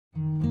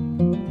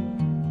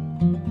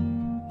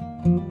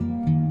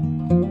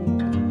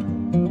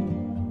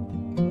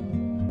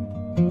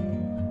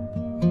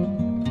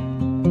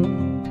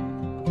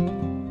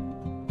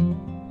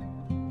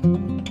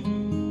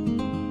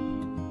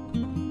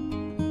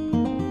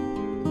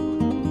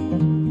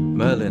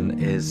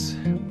Myrddin is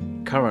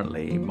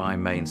currently my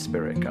main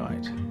spirit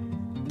guide.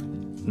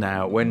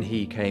 Now, when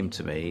he came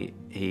to me,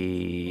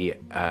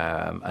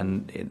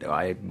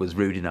 I was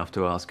rude enough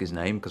to ask his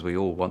name because we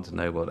all want to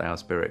know what our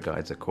spirit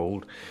guides are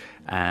called,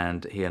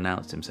 and he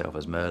announced himself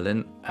as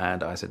Myrddin,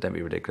 and I said, "Don't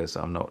be ridiculous.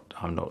 I'm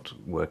not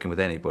working with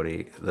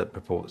anybody that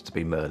purports to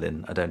be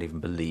Myrddin. I don't even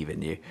believe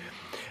in you."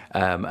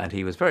 And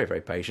he was very,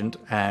 very patient,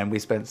 and we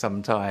spent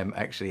some time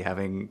actually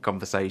having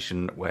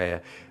conversation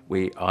where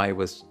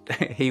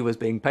he was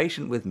being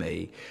patient with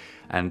me,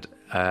 and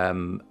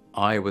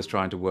I was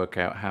trying to work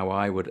out how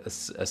I would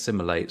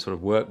assimilate, sort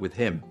of work with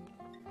him,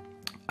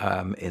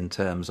 in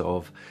terms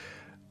of,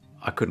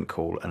 I couldn't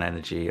call an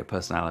energy, a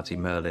personality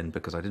Myrddin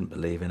because I didn't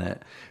believe in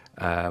it.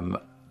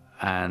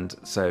 And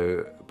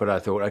so, but I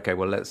thought, okay,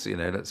 well, let's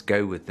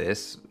go with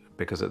this,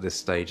 because at this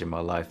stage in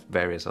my life,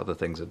 various other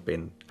things had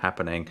been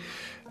happening,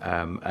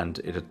 and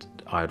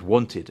I had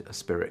wanted a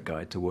spirit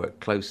guide to work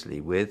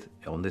closely with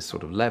on this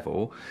sort of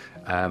level,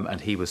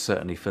 and he was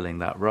certainly filling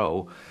that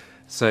role.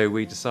 So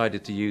we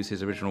decided to use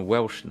his original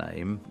Welsh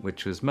name,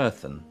 which was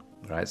Myrddin,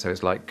 right? So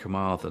it's like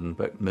Carmarthen,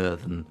 but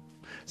Myrddin.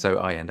 So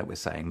I end up with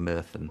saying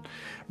Myrddin.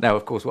 Now,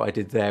 of course, what I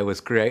did there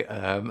was create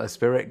a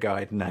spirit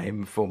guide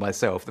name for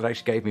myself that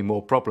actually gave me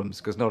more problems,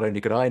 because not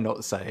only could I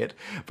not say it,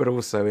 but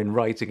also in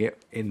writing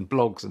it in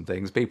blogs and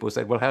things, people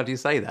said, well, how do you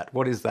say that?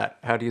 What is that?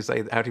 How do you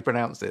say that? How do you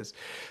pronounce this?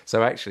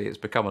 So actually, it's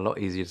become a lot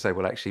easier to say,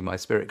 well, actually, my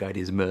spirit guide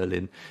is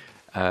Myrddin,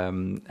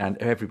 and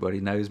everybody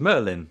knows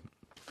Myrddin.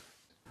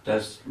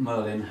 Does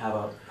Myrddin have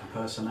a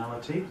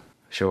personality?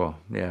 Sure,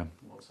 yeah.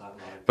 What's that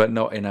like? But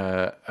not in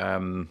a...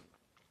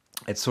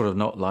 it's sort of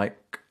not like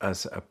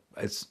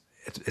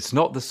it's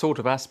not the sort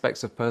of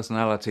aspects of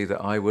personality that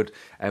I would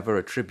ever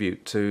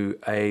attribute to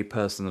a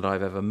person that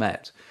I've ever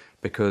met,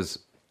 because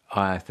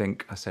I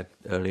think I said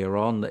earlier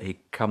on that he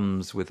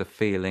comes with a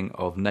feeling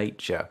of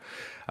nature,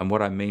 and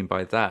what I mean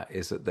by that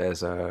is that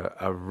there's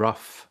a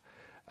rough,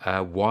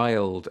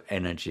 wild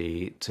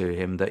energy to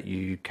him that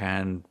you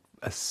can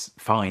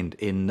find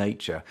in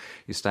nature.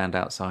 You stand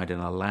outside in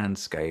a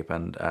landscape,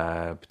 and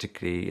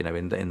particularly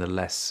in the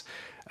less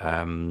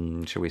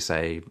shall we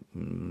say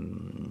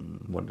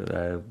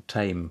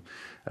tame,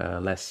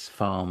 less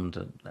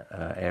farmed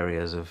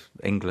areas of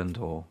England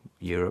or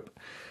Europe,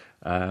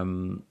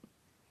 in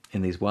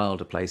these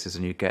wilder places,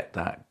 and you get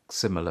that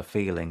similar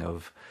feeling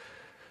of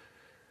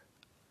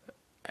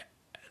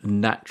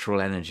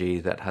natural energy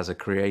that has a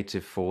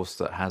creative force,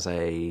 that has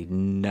a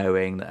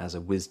knowing, that has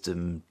a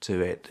wisdom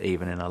to it,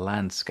 even in a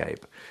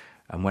landscape.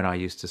 And when I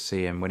used to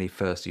see him, when he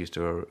first used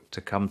to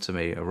come to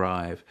me,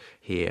 arrive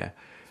here,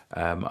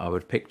 I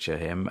would picture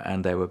him,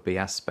 and there would be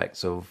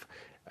aspects of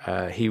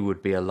he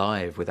would be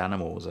alive with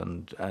animals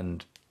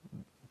and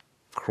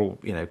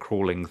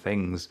crawling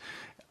things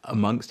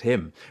amongst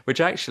him, which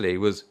actually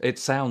it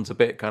sounds a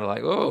bit kind of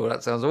like, oh,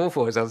 that sounds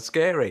awful, it sounds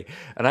scary.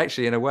 And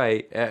actually, in a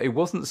way, it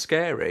wasn't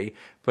scary,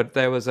 but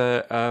there was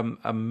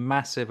a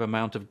massive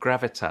amount of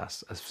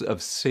gravitas,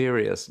 of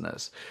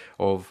seriousness,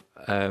 of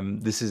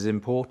this is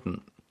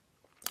important.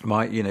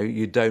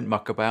 You don't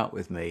muck about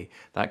with me.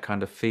 That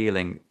kind of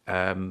feeling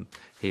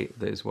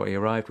that is what he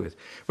arrived with,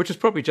 which is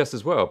probably just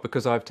as well,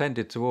 because I've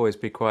tended to always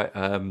be quite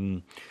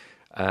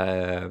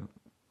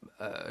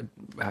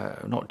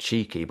not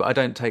cheeky, but I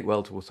don't take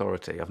well to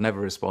authority. I've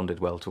never responded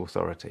well to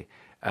authority,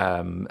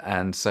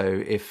 and so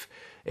if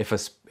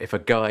a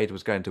guide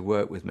was going to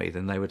work with me,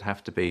 then they would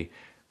have to be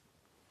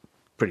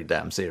pretty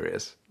damn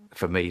serious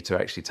for me to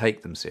actually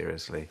take them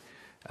seriously.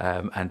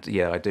 And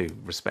yeah, I do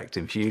respect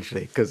him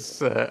hugely,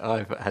 because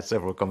I've had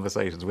several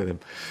conversations with him,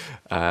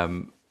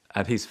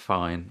 and he's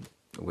fine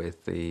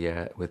with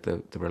the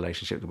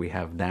relationship that we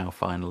have now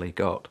finally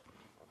got.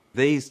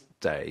 These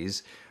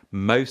days,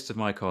 most of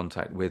my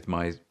contact with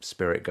my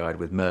spirit guide,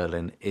 with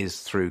Myrddin,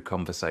 is through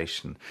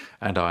conversation,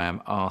 and I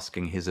am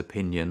asking his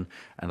opinion,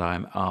 and I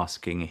am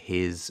asking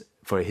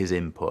for his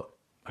input.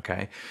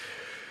 Okay.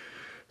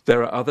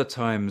 There are other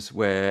times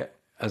where,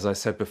 as I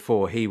said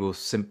before, he will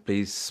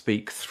simply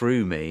speak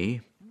through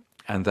me,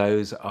 and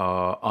those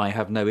are, I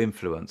have no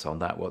influence on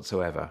that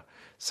whatsoever.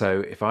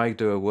 So if I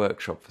do a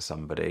workshop for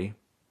somebody,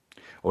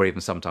 or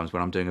even sometimes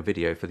when I'm doing a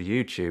video for the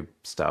YouTube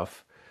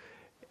stuff,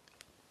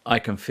 I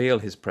can feel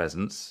his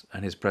presence,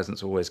 and his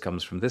presence always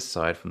comes from this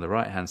side, from the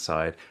right-hand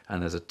side,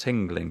 and there's a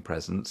tingling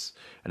presence,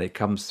 and it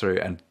comes through.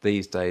 And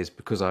these days,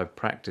 because I've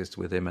practiced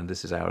with him, and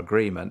this is our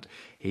agreement,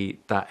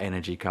 that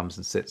energy comes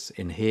and sits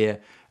in here,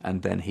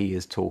 and then he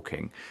is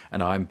talking,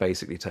 and I'm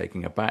basically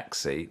taking a back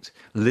seat,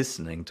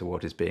 listening to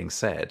what is being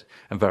said.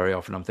 And very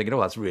often I'm thinking,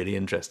 oh, that's really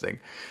interesting.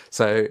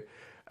 So,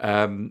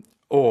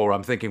 or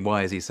I'm thinking,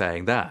 why is he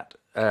saying that?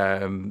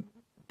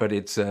 But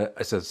it's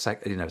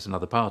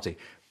another party.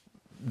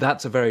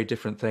 That's a very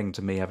different thing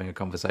to me having a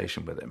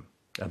conversation with him.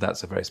 And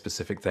that's a very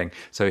specific thing.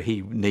 So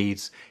he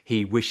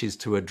wishes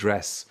to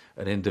address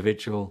an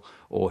individual,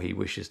 or he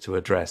wishes to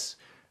address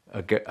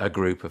a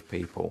group of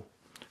people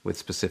with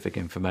specific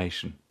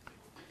information.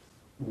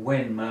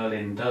 When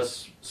Myrddin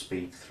does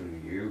speak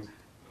through you,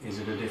 is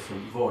it a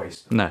different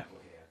voice? No.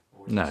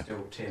 or is No. it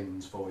still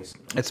Tim's voice?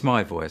 It's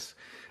my voice,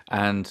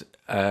 and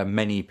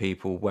many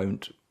people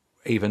won't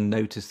even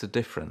notice the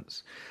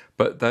difference.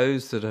 But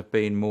those that have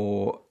been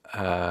more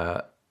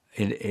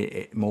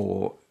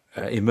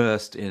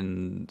immersed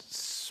in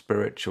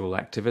spiritual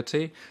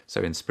activity,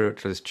 so in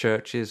spiritualist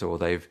churches, or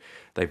they've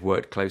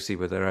worked closely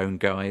with their own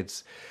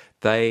guides,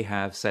 they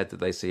have said that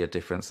they see a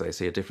difference. They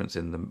see a difference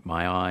in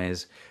my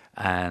eyes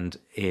and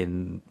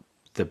in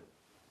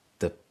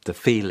the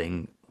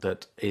feeling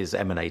that is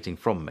emanating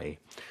from me.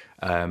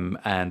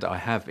 And I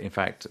have, in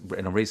fact,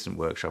 in a recent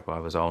workshop I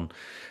was on,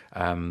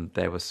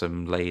 there were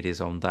some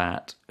ladies on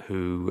that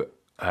who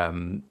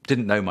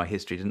didn't know my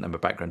history, didn't know my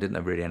background, didn't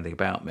know really anything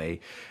about me,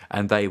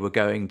 and they were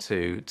going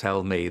to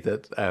tell me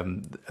that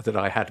that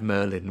I had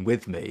Myrddin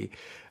with me,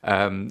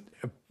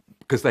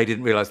 because they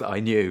didn't realise that I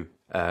knew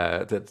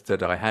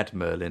that I had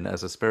Myrddin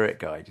as a spirit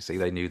guide. You see,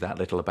 they knew that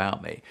little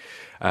about me,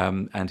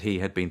 and he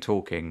had been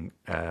talking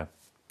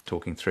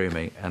through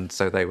me, and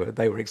so they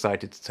were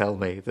excited to tell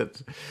me that,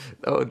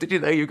 oh, did you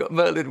know you got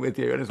Myrddin with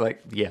you? And it's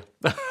like, yeah,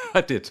 I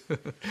did.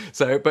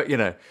 So, but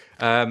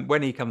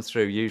when he comes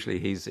through, usually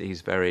he's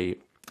very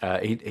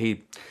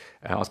he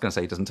I was going to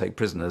say he doesn't take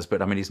prisoners,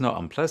 but I mean he's not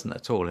unpleasant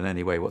at all in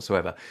any way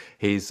whatsoever.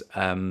 He's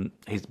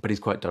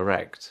quite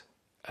direct,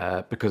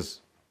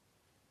 because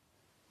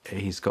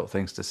he's got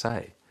things to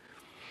say.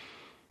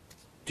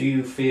 Do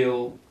you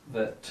feel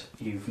that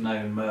you've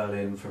known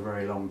Myrddin for a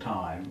very long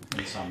time,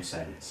 in some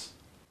sense?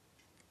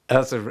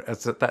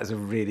 That is a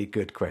really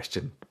good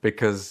question,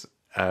 because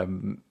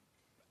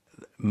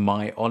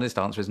my honest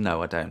answer is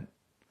no, I don't.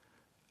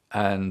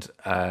 And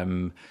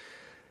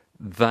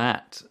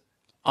that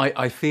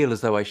I feel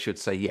as though I should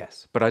say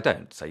yes, but I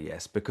don't say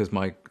yes, because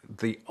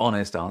the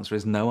honest answer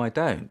is no, I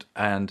don't.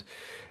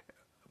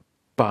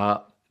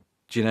 But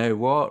do you know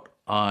what?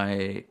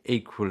 I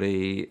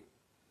equally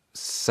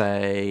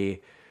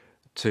say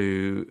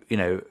do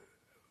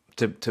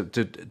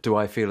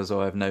I feel as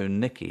though I've known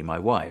Nikki, my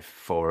wife,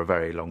 for a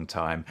very long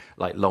time,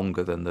 like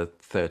longer than the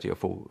 30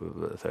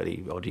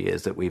 odd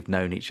years that we've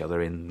known each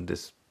other in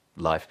this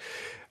life?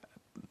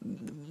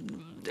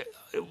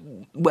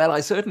 Well, I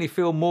certainly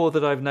feel more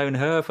that I've known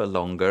her for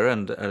longer,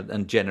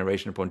 and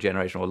generation upon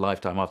generation, or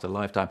lifetime after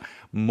lifetime,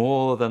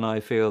 more than I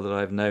feel that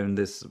I've known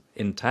this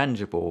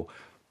intangible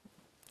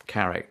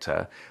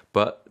character.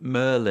 But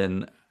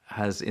Myrddin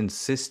has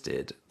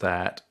insisted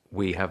that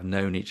we have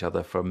known each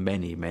other for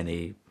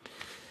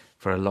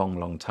for a long,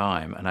 long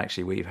time, and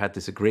actually we've had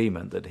this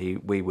agreement that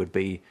we would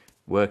be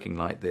working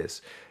like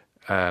this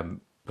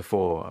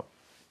before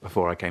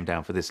I came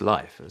down for this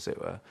life, as it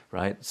were,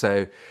 right?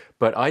 So,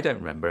 but I don't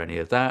remember any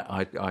of that.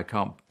 I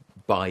can't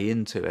buy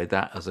into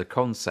that as a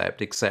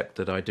concept, except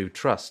that I do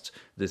trust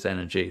this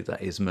energy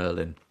that is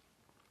Myrddin.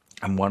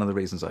 And one of the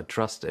reasons I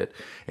trust it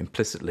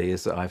implicitly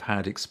is that I've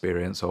had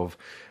experience of,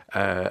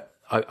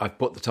 I've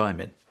put the time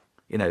in.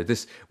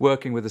 This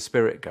working with a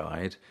spirit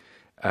guide,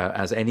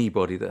 as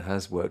anybody that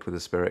has worked with a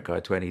spirit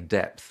guide to any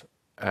depth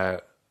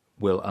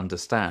will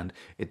understand,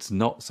 it's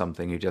not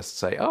something you just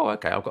say, oh,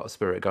 okay, I've got a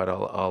spirit guide,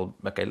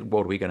 okay,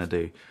 what are we going to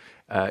do?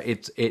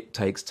 It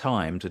takes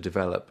time to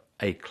develop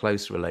a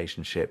close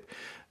relationship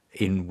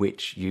in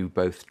which you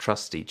both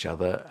trust each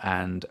other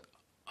and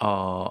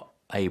are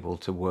able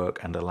to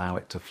work and allow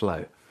it to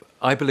flow.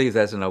 I believe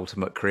there's an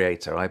ultimate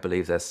creator. I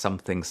believe there's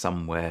something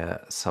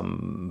somewhere,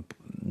 I'm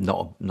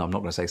not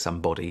going to say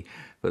somebody,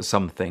 but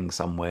something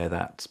somewhere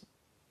that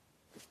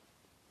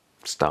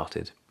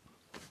started.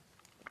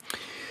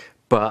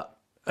 But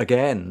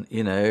again,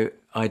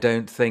 I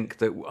don't think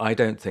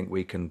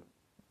we can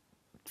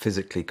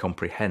physically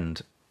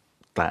comprehend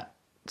that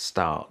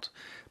start,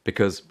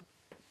 because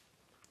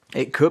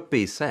it could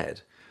be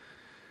said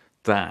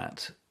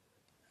that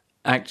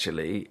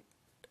actually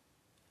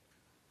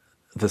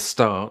the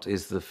start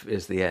is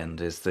the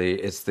end, is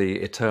the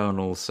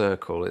eternal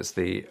circle, is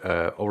the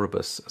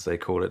Ouroboros, as they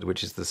call it,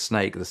 which is the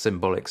snake, the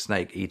symbolic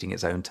snake eating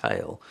its own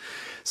tail.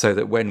 So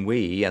that when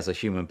we, as a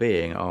human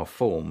being, are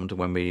formed,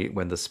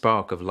 when the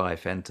spark of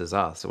life enters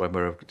us, when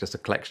we're just a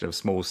collection of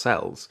small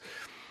cells,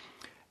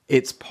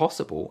 it's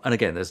possible. And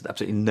again, there's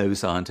absolutely no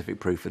scientific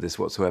proof for this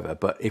whatsoever.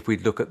 But if we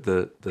look at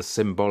the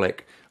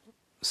symbolic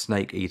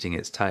snake eating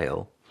its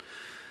tail,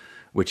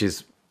 which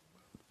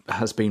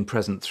has been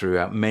present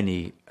throughout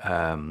many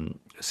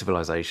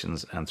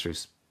civilizations and through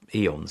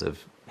eons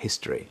of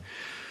history,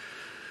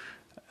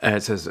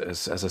 as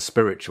a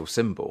spiritual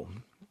symbol,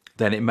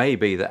 then it may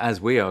be that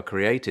as we are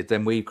created,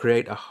 then we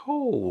create a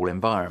whole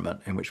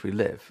environment in which we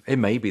live. It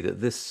may be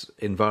that this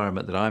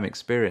environment that I'm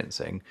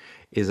experiencing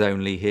is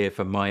only here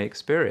for my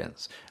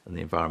experience, and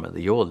the environment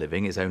that you're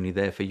living is only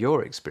there for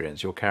your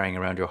experience. You're carrying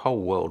around your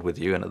whole world with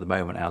you, and at the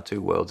moment our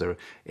two worlds are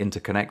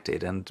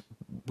interconnected, and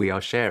we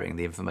are sharing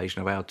the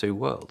information of our two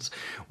worlds.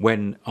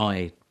 When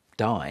I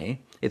die,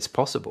 it's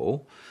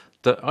possible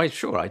that I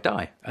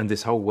die, and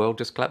this whole world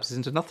just collapses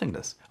into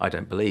nothingness. I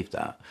don't believe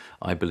that.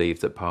 I believe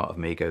that part of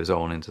me goes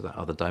on into that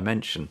other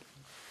dimension.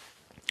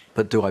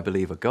 But do I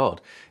believe a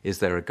God? Is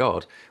there a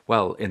God?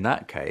 Well, in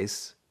that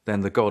case,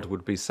 then the God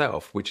would be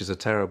self, which is a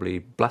terribly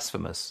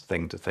blasphemous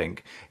thing to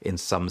think in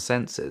some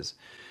senses.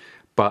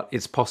 But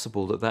it's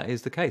possible that that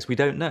is the case. We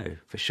don't know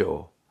for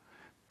sure.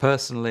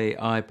 Personally,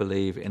 I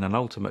believe in an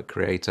ultimate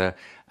creator,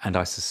 and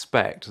I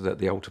suspect that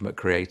the ultimate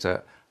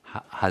creator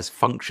has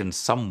functioned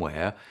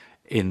somewhere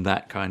in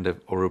that kind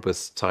of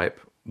Ouroboros type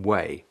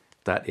way,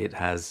 that it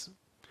has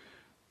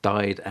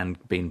died and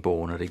been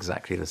born at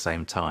exactly the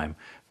same time,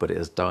 but it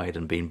has died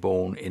and been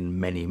born in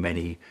many,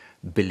 many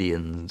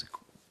billions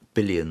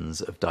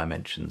of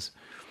dimensions.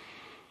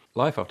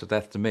 Life after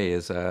death to me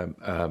is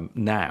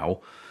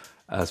now,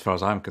 as far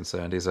as I'm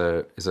concerned, is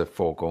a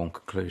foregone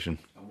conclusion.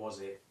 And was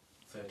it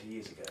 30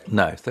 years ago?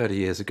 No, 30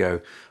 years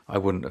ago, I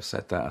wouldn't have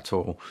said that at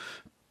all.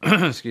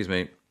 Excuse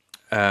me.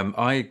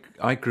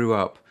 I grew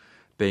up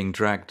being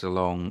dragged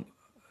along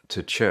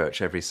to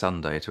church every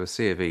Sunday, to a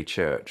C of E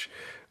church,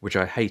 which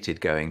I hated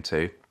going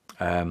to,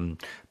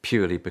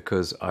 purely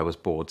because I was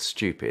bored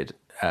stupid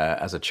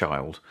as a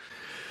child.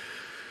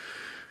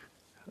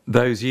 All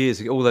those years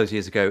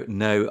ago,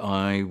 no,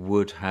 I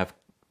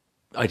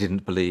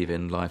didn't believe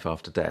in life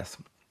after death.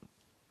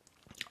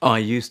 I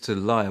used to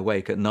lie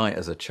awake at night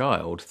as a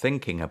child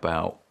thinking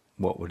about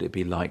what would it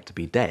be like to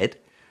be dead,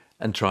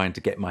 and trying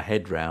to get my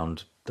head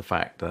round the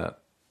fact that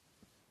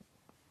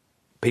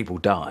people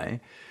die,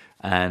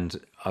 and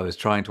I was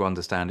trying to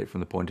understand it from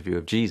the point of view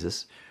of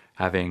Jesus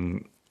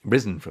having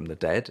risen from the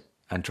dead,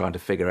 and trying to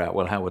figure out,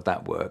 well, how would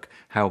that work?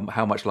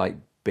 How much like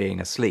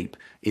being asleep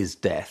is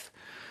death?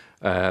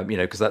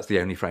 Because that's the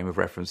only frame of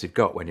reference you've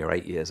got when you're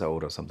 8 years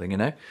old or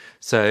something,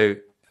 So,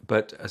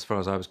 but as far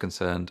as I was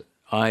concerned,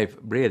 I've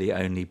really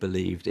only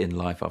believed in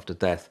life after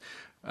death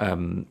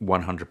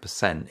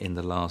 100% in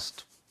the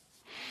last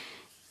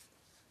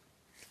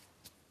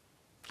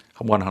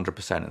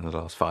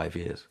 5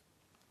 years.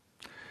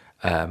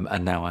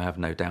 And now I have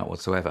no doubt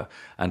whatsoever.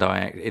 And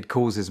it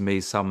causes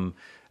me some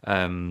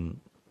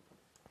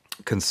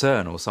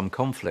concern or some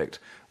conflict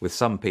with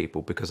some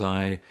people, because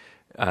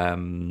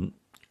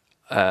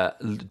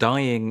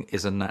dying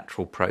is a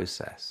natural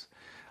process,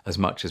 as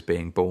much as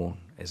being born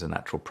is a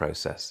natural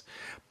process.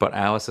 But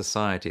our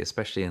society,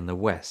 especially in the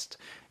West,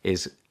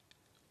 is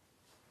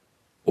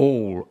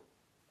all,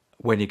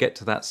 when you get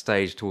to that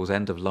stage towards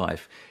end of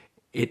life,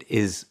 it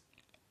is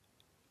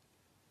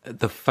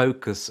the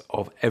focus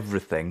of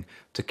everything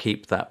to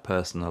keep that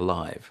person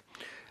alive.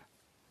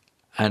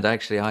 And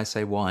actually, I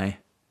say why?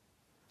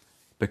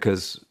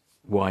 Because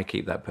why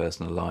keep that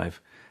person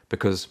alive?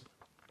 Because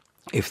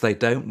if they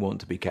don't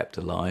want to be kept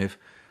alive,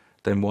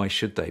 then why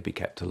should they be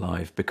kept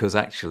alive? Because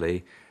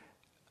actually,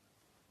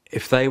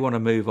 if they want to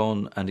move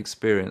on and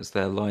experience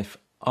their life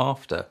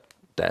after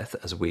death,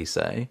 as we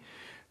say,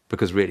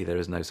 because really there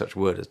is no such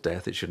word as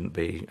death, it shouldn't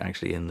be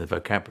actually in the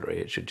vocabulary,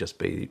 it should just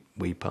be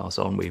we pass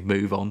on, we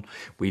move on,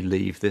 we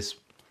leave this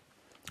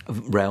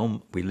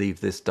realm, we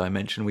leave this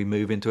dimension, we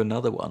move into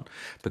another one,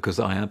 because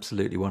I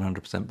absolutely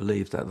 100%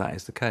 believe that that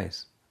is the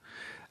case.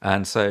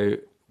 And so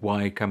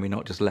why can we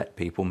not just let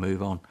people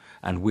move on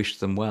and wish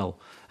them well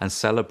and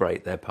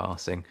celebrate their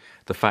passing?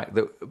 The fact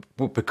that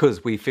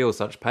because we feel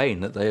such pain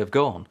that they have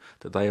gone,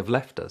 that they have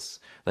left us,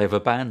 they have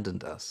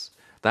abandoned us,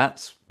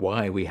 that's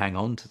why we hang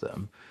on to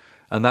them.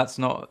 And that's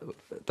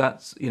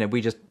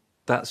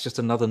just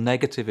another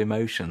negative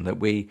emotion that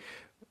we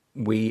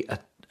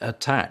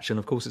attach. And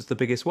of course, it's the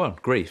biggest one.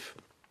 Grief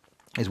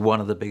is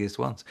one of the biggest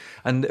ones.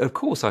 And of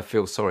course, I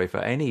feel sorry for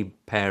any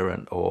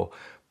parent or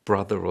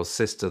brother or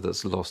sister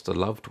that's lost a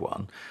loved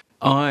one.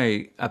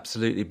 I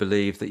absolutely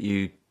believe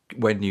that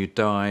when you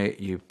die,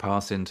 you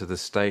pass into the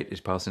state, you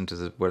pass into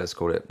the, well, let's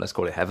call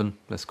it heaven.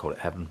 Let's call it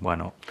heaven. Why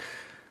not?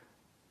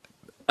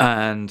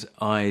 And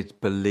I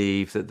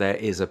believe that there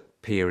is a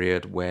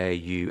period where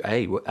you're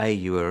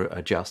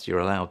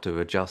allowed to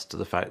adjust to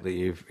the fact that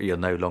you're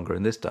no longer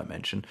in this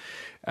dimension,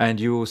 and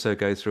you also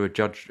go through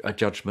a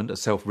judgment, a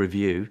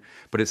self-review.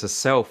 But it's a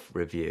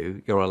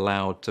self-review. You're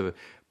allowed to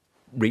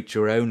reach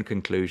your own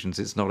conclusions.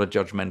 It's not a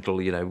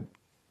judgmental,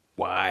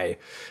 why.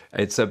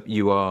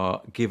 You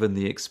are given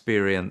the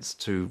experience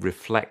to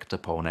reflect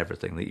upon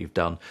everything that you've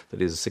done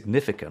that is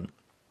significant,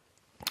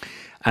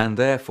 and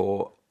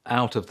therefore,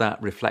 out of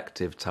that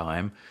reflective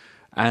time,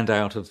 and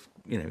out of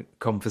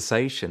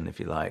conversation, if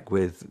you like,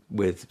 with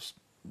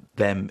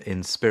them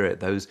in spirit,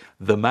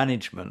 the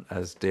management,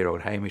 as dear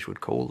old Hamish would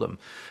call them,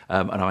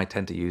 and I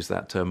tend to use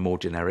that term more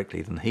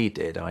generically than he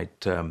did. I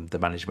term the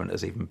management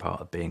as even part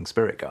of being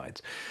spirit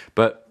guides,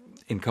 but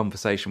in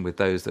conversation with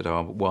those that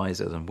are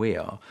wiser than we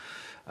are,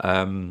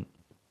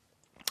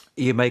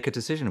 you make a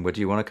decision. Well, do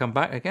you want to come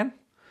back again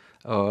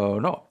or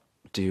not?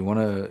 Do you want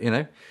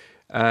to,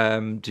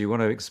 do you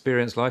want to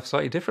experience life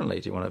slightly differently?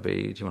 Do you want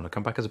to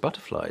come back as a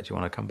butterfly? Do you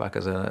want to come back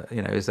as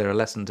is there a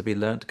lesson to be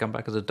learned to come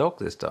back as a dog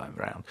this time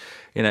round?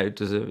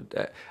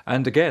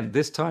 And again,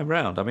 this time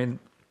round, I mean,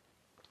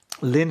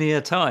 linear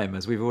time,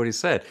 as we've already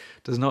said,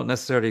 does not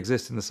necessarily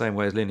exist in the same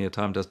way as linear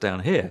time does down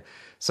here.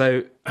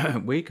 So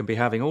we can be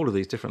having all of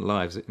these different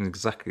lives in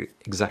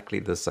exactly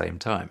the same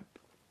time.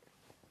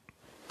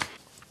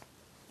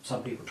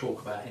 Some people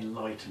talk about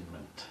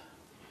enlightenment.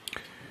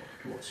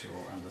 What's your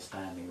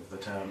understanding of the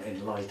term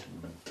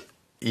enlightenment?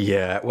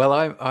 Yeah, well,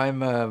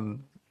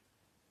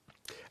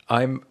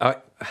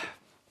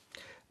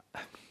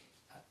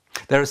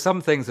 there are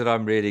some things that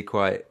I'm really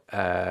quite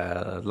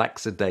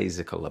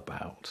lackadaisical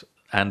about.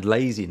 And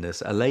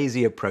laziness, a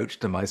lazy approach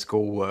to my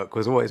schoolwork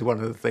was always one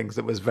of the things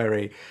that was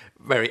very,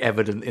 very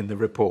evident in the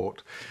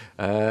report.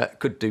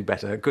 Could do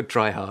better, could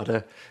try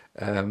harder.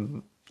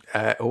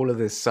 All of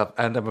this stuff.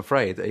 And I'm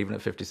afraid that even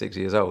at 56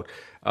 years old,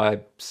 I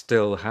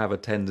still have a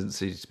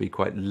tendency to be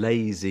quite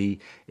lazy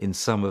in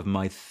some of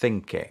my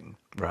thinking,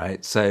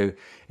 right? So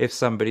if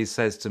somebody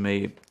says to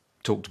me,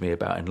 talk to me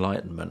about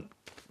enlightenment,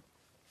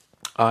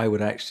 I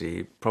would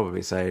actually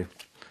probably say,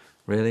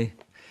 really?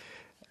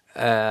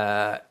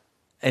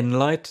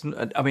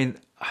 Enlightenment, I mean,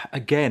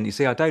 again, you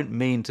see, I don't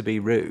mean to be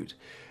rude,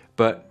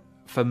 but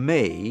for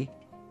me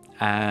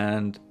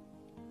and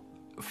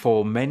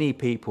for many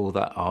people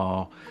that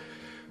are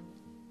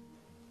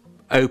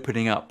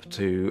opening up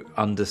to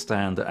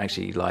understand that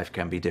actually life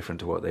can be different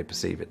to what they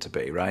perceive it to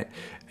be, right?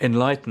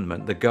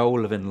 Enlightenment, the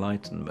goal of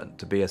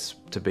enlightenment,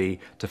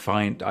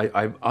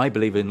 I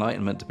believe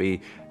enlightenment to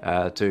be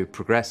to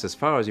progress as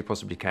far as you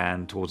possibly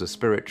can towards a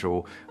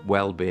spiritual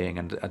well-being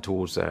and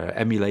towards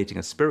emulating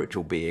a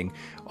spiritual being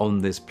on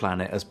this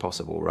planet as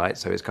possible, right?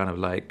 So it's kind of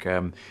like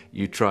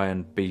you try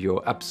and be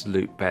your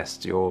absolute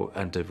best,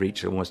 and to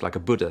reach almost like a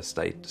Buddha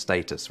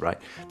status, right?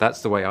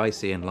 That's the way I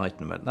see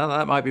enlightenment. Now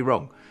that might be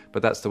wrong,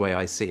 but that's the way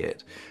I see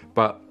it.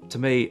 But to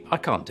me, I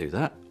can't do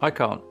that. I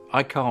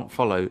can't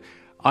follow.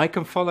 I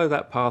can follow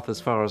that path as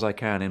far as I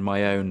can in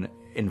my own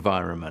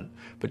environment.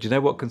 But you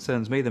know what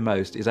concerns me the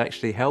most is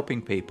actually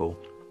helping people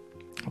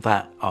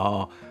that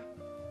are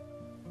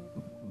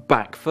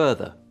back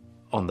further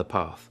on the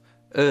path,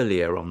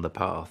 earlier on the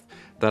path,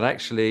 that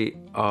actually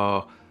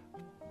are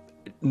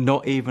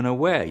not even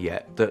aware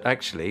yet that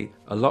actually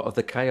a lot of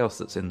the chaos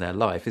that's in their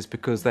life is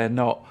because they're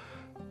not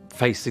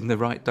facing the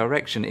right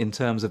direction in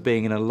terms of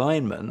being in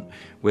alignment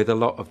with a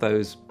lot of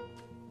those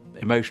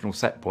emotional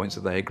set points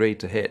that they agreed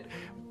to hit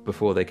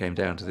before they came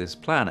down to this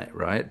planet,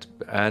 right?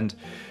 And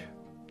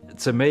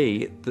to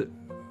me,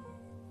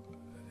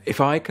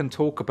 if I can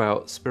talk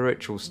about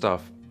spiritual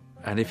stuff,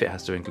 and if it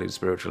has to include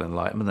spiritual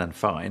enlightenment, then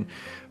fine,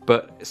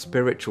 but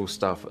spiritual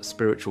stuff,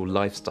 spiritual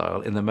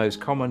lifestyle in the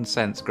most common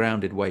sense,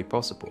 grounded way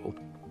possible,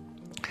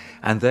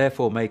 and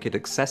therefore make it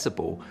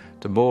accessible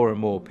to more and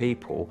more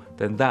people,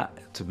 then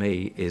that to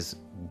me is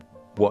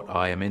what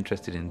I am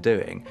interested in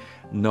doing,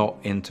 not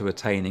into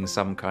attaining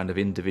some kind of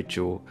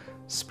individual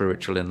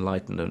spiritual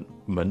enlightenment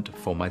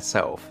for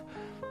myself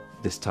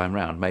this time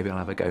round. Maybe I'll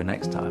have a go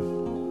next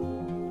time.